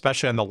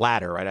 Especially on the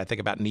latter, right? I think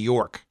about New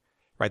York,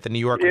 right? The New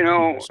York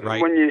Rangers,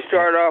 right? When you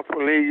start off a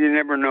league, you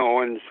never know,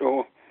 and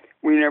so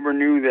we never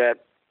knew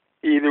that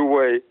either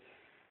way.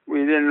 We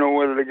didn't know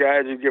whether the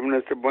guys were giving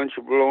us a bunch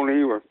of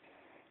baloney or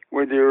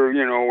with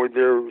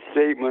their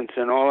statements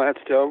and all that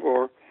stuff,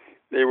 or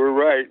they were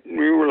right.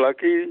 We were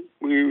lucky.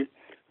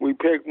 We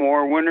picked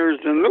more winners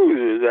than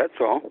losers. That's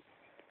all.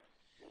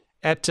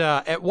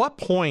 At what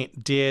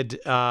point did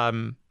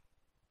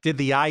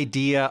the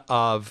idea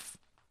of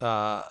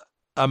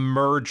a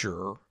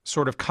merger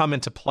sort of come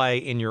into play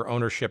in your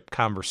ownership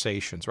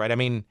conversations? Right. I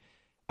mean,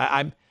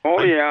 I'm.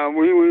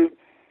 We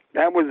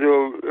that was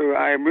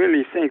I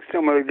really think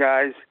some of the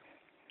guys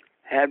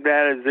had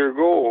that as their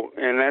goal,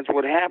 and that's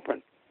what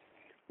happened.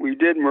 We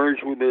did merge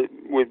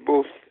with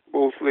both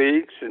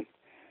leagues, and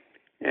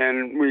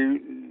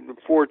the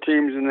four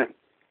teams in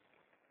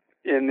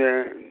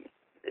the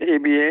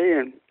ABA,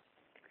 and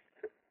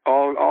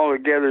all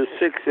together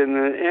 6 in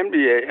the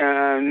NBA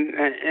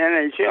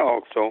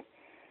NHL. So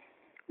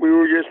we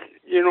were just,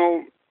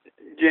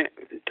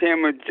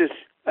 Tim, just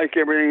like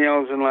everything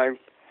else in life,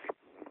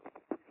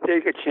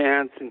 take a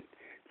chance, and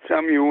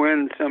some you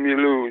win, some you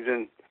lose,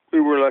 and we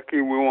were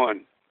lucky we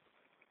won.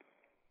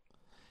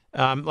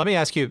 Let me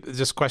ask you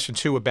this question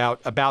too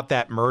about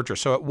that merger.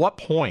 So at what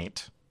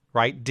point,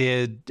 right,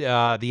 did the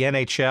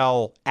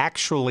NHL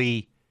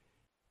actually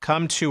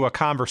come to a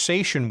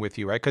conversation with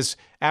you, right? Because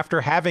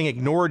after having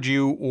ignored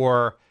you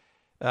or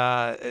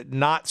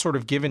not sort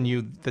of given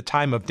you the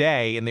time of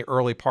day in the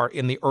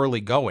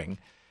early going,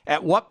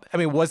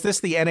 was this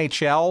the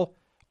NHL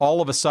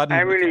all of a sudden?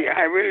 I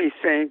really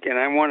think, and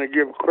I want to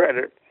give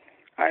credit,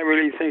 I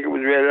really think it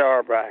was Red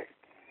Auerbach.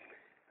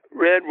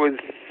 Red was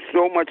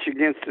so much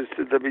against us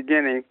at the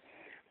beginning,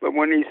 but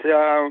when he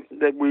saw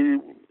that we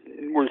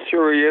were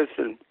serious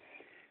and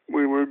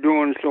we were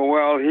doing so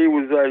well, he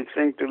was, I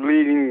think, the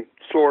leading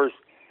source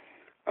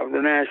of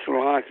the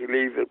National Hockey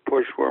League that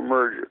pushed for a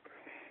merger.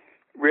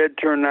 Red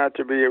turned out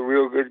to be a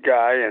real good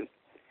guy,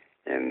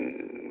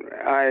 and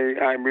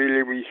I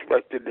really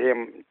respected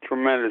him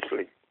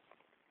tremendously.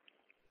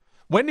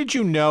 When did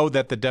you know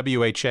that the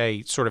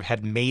WHA sort of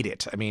had made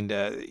it? I mean,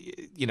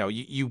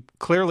 you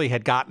clearly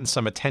had gotten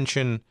some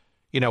attention,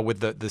 with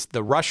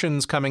the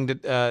Russians coming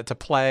to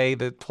play,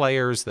 the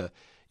players.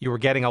 You were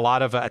getting a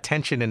lot of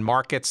attention in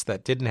markets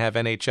that didn't have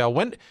NHL.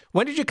 When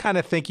did you kind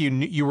of think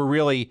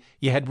you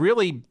had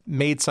really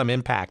made some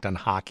impact on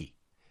hockey?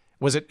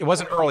 It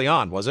wasn't early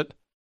on, was it?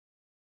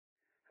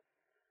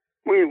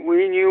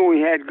 We knew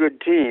we had good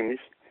teams,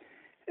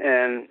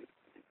 and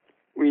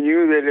we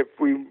knew that if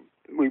we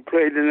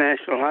played the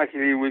National Hockey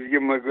League, we'd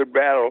give them a good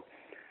battle,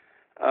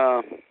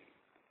 and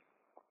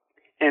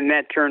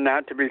that turned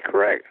out to be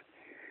correct.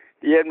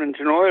 The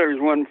Edmonton Oilers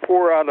won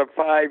 4 out of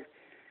 5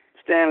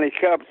 Stanley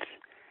Cups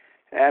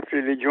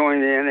after they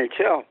joined the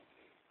NHL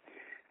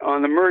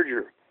on the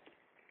merger.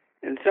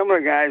 And some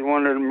of the guys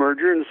wanted a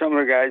merger, and some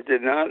of the guys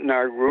did not in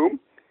our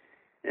group.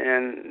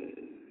 And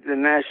the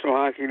National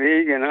Hockey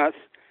League and us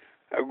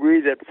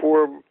agreed that 4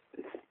 or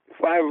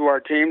 5 of our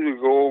teams would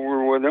go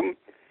over with them,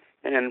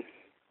 and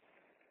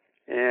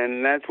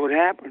that's what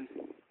happened.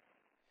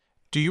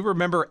 Do you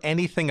remember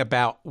anything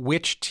about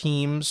which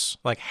teams,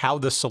 like how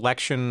the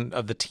selection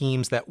of the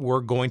teams that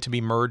were going to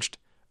be merged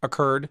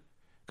occurred?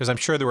 Because I'm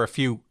sure there were a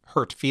few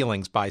hurt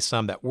feelings by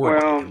some that were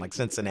taken, like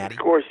Cincinnati.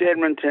 Of course,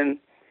 Edmonton,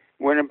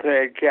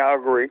 Winnipeg,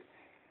 Calgary,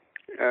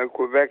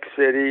 Quebec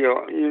City,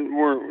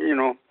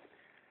 were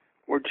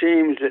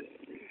teams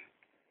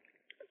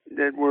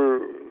that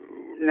were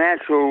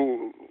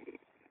natural.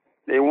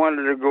 They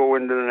wanted to go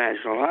into the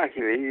National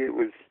Hockey League. It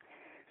was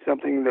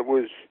something that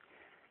was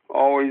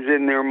always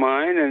in their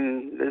mind,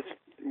 and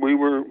we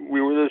were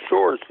the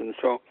source, and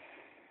so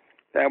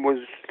that was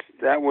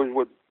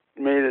what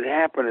made it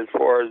happen as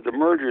far as the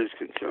merger is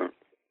concerned.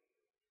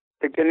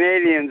 The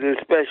Canadians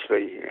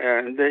especially,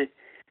 and they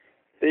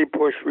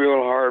pushed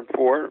real hard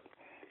for it,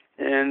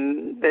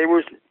 and they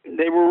were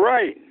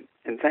right,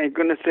 and thank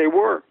goodness they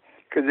were,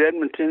 because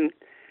Edmonton,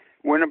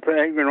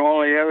 Winnipeg, and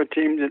all the other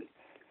teams that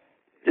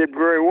did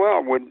very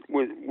well with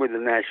the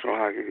National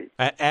Hockey League.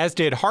 As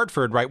did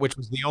Hartford, right, which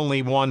was the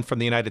only one from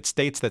the United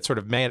States that sort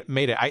of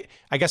made it. I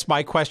guess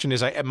my question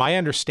is, my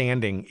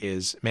understanding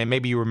is, man,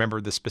 maybe you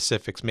remember the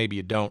specifics, maybe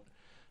you don't,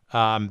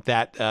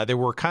 that there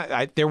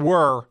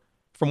were,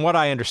 from what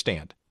I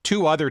understand,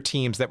 2 other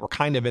teams that were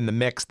kind of in the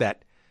mix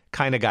that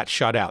kind of got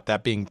shut out,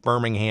 that being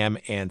Birmingham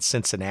and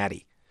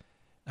Cincinnati.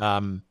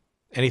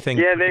 Anything?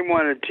 Yeah, they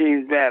wanted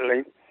teams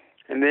badly,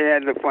 and they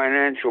had the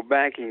financial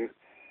backing.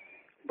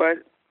 But,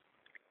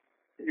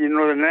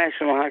 the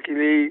National Hockey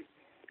League,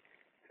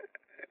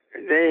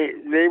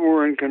 they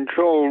were in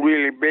control,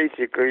 really,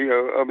 basically,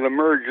 of the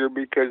merger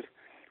because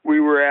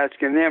we were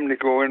asking them to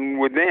go in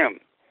with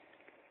them.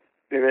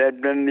 If it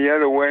had been the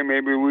other way,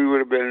 maybe we would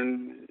have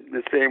been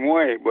the same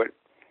way, but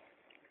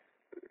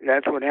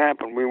that's what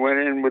happened. We went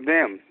in with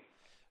them.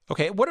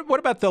 Okay, what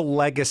about the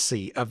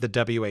legacy of the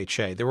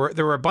WHA? There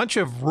were a bunch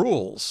of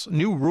rules,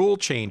 new rule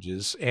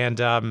changes, and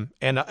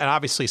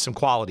obviously some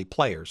quality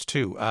players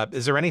too.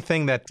 Is there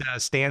anything that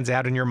stands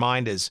out in your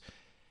mind as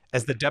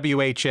the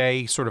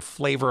WHA sort of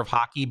flavor of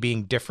hockey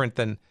being different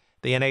than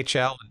the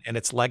NHL and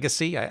its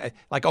legacy?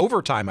 Like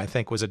overtime, I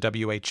think, was a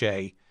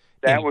WHA.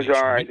 That was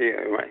our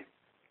idea, right?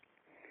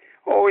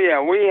 Oh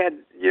yeah, we had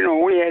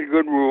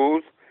good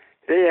rules.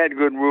 They had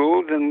good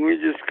rules, and we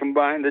just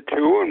combined the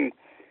two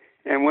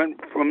and went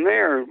from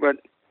there. But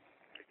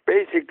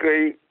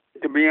basically,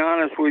 to be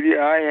honest with you,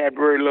 I had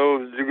very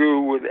little to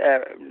do with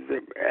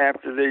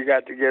after they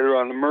got together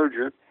on the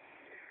merger.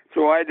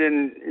 So I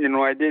didn't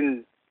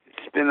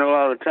spend a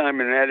lot of time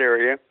in that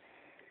area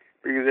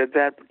because at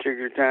that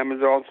particular time I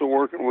was also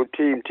working with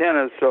team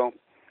tennis. So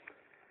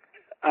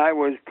I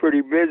was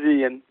pretty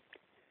busy, and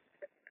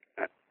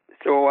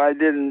so I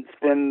didn't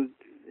spend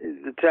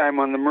the time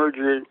on the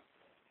merger.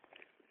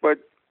 But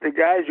the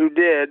guys who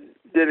did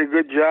a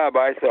good job,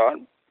 I thought,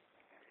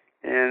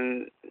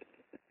 and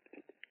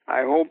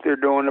I hope they're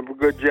doing a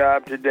good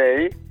job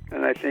today,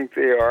 and I think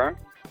they are.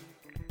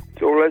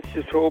 So let's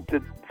just hope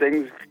that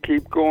things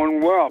keep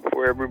going well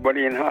for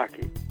everybody in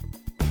hockey.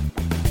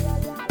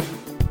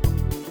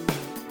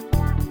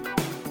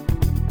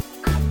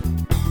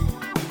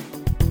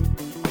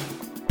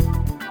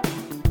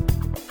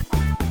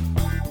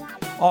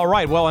 All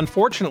right. Well,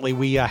 unfortunately,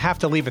 we have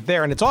to leave it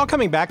there, and it's all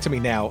coming back to me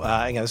now.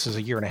 This is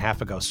a year and a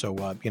half ago,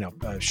 so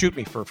shoot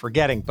me for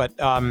forgetting. But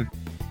I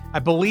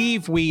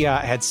believe we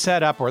had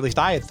set up, or at least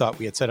I had thought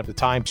we had set up the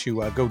time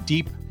to go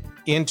deep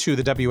into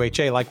the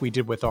WHA, like we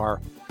did with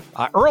our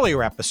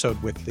earlier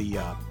episode with the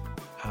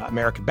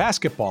American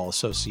Basketball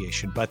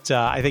Association. But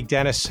I think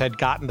Dennis had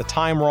gotten the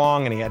time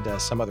wrong, and he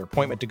had some other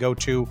appointment to go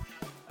to,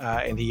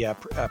 and he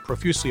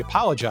profusely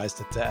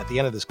apologized at the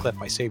end of this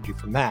clip. I saved you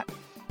from that.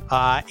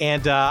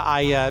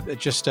 I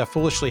just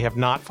foolishly have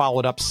not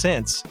followed up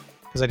since,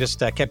 because I just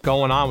kept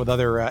going on with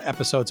other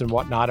episodes and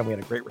whatnot, and we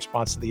had a great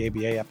response to the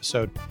ABA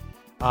episode.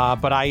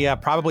 But I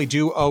probably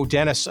do owe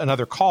Dennis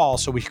another call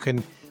so we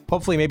can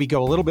hopefully maybe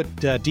go a little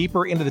bit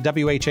deeper into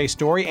the WHA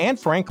story and,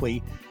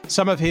 frankly,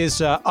 some of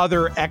his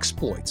other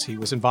exploits. He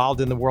was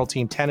involved in the World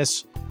Team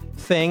Tennis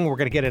thing. We're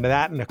going to get into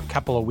that in a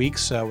couple of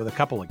weeks with a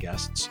couple of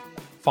guests,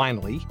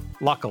 finally,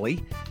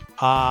 luckily.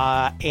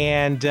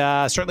 And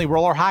certainly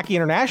Roller Hockey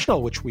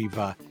International, which we've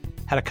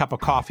had a cup of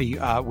coffee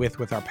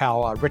with our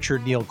pal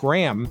Richard Neil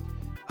Graham.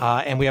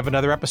 And we have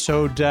another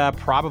episode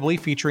probably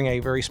featuring a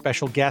very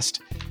special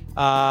guest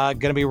going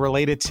to be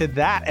related to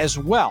that as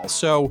well.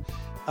 So,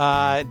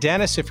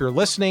 Dennis, if you're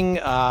listening,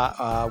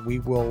 we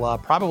will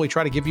probably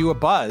try to give you a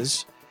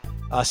buzz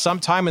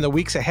sometime in the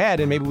weeks ahead,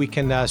 and maybe we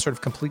can sort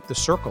of complete the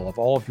circle of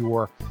all of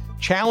your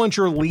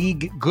Challenger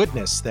League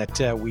goodness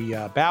that we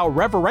bow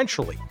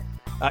reverentially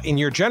in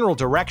your general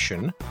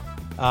direction,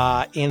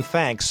 in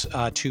thanks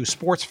to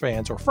sports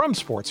fans, or from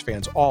sports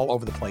fans all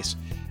over the place.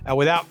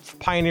 Without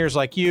pioneers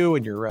like you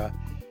and your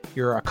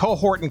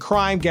cohort in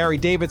crime, Gary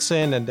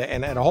Davidson, and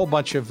a whole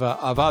bunch of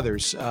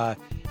others, I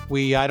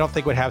don't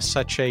think would have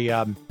such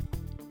an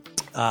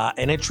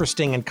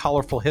interesting and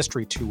colorful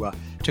history to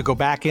go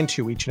back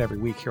into each and every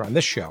week here on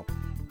this show,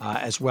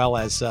 as well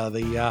as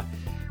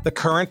the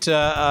current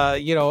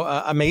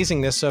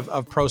amazingness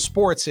of pro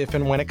sports, if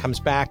and when it comes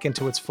back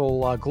into its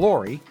full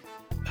glory.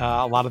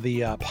 A lot of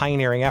the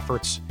pioneering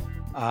efforts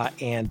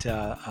and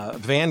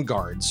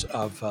vanguards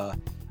of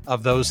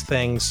those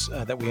things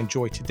that we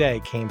enjoy today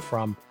came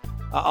from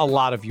a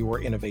lot of your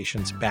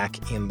innovations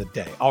back in the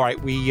day. All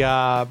right, we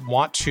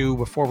want to,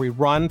 before we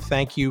run,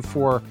 thank you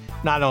for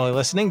not only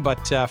listening,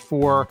 but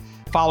for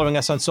following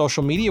us on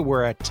social media.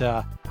 We're at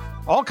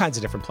all kinds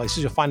of different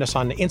places. You'll find us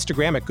on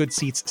Instagram at Good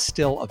Seats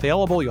Still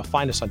Available. You'll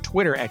find us on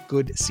Twitter at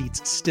Good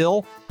Seats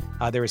Still.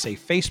 There is a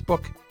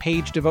Facebook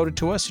page devoted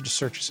to us, so just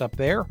search us up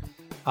there.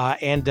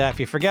 And if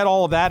you forget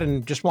all of that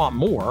and just want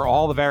more,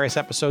 all the various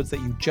episodes that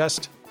you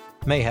just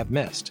may have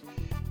missed,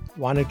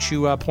 why don't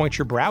you point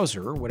your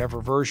browser, whatever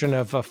version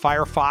of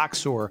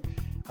Firefox or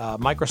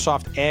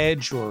Microsoft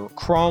Edge or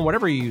Chrome,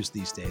 whatever you use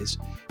these days,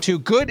 to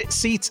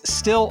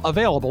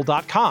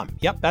goodseatsstillavailable.com.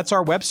 Yep, that's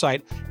our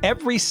website.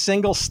 Every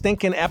single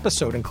stinking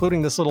episode,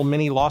 including this little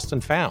mini Lost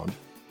and Found,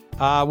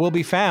 will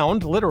be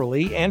found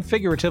literally and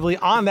figuratively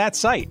on that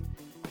site.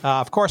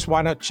 Of course,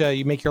 why don't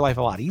you make your life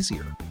a lot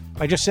easier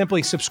by just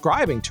simply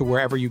subscribing to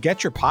wherever you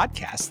get your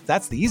podcasts?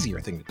 That's the easier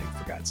thing to do,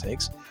 for God's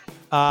sakes.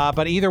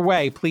 But either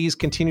way, please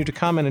continue to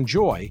come and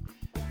enjoy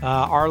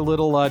our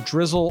little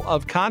drizzle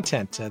of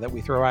content that we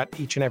throw out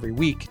each and every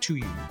week to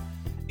you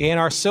in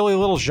our silly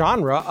little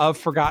genre of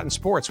forgotten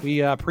sports.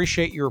 We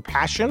appreciate your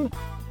passion,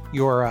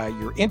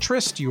 your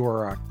interest,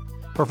 your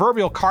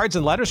proverbial cards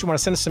and letters. You want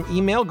to send us some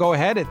email, go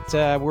ahead.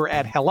 We're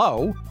at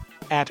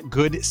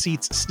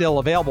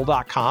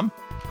hello@goodseatsstillavailable.com.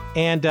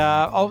 And,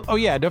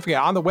 don't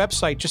forget, on the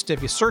website, just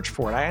if you search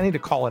for it, I need to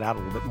call it out a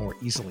little bit more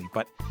easily,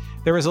 but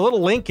there is a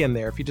little link in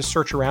there, if you just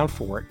search around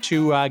for it,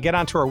 to get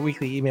onto our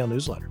weekly email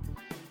newsletter.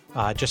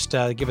 Just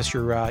give us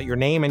your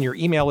name and your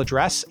email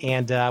address,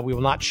 and we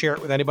will not share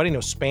it with anybody. No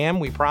spam,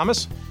 we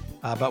promise.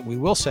 But we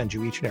will send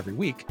you each and every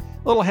week a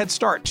little head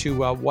start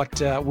to what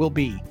will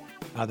be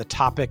the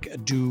topic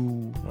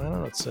du, I don't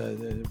know, it's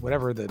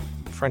whatever the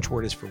French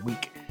word is for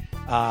week.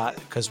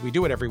 Because we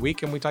do it every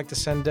week, and we'd like to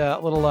send a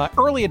little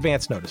early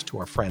advance notice to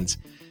our friends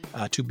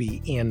to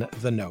be in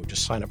the know.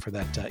 Just sign up for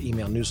that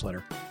email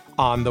newsletter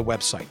on the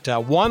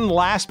website. One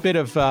last bit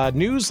of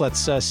news,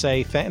 let's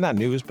say, not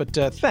news, but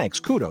thanks,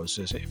 kudos,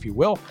 if you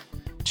will,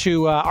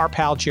 to our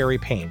pal Jerry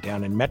Payne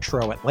down in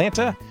Metro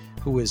Atlanta,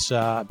 who is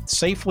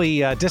safely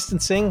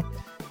distancing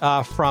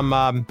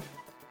from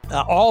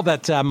all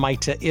that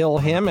might ill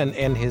him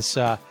and his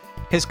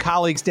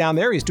colleagues down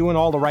there. He's doing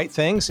all the right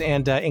things,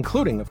 and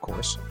including, of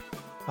course,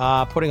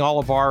 putting all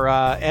of our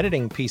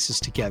editing pieces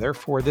together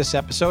for this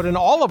episode and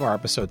all of our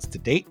episodes to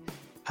date.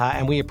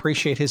 And we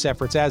appreciate his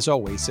efforts, as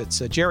always. It's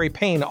Jerry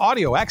Payne,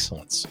 Audio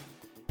Excellence.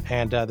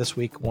 And this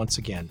week, once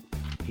again,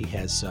 he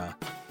has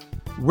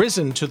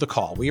risen to the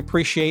call. We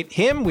appreciate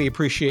him. We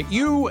appreciate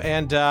you.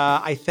 And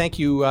I thank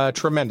you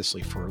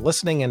tremendously for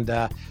listening. And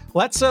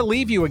let's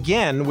leave you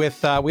again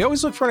with, we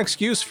always look for an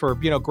excuse for,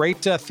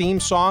 great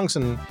theme songs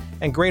and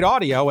great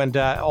audio. And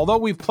although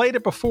we've played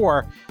it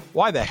before,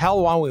 why the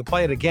hell won't we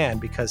play it again?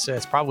 Because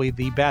it's probably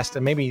the best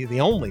and maybe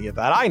the only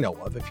that I know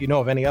of. If you know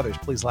of any others,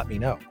 please let me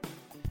know.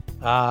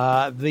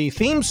 The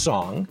theme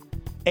song,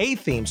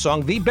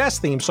 the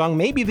best theme song,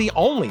 maybe the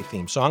only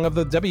theme song of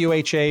the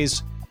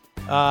WHA's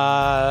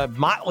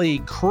motley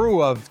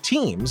crew of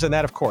teams, and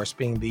that, of course,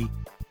 being the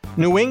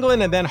New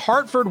England and then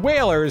Hartford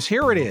Whalers.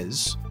 Here it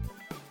is.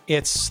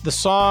 It's the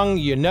song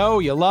you know,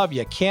 you love,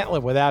 you can't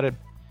live without it.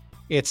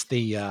 It's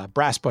the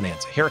Brass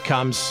Bonanza. Here it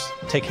comes.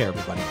 Take care,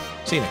 everybody.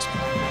 See you next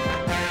week.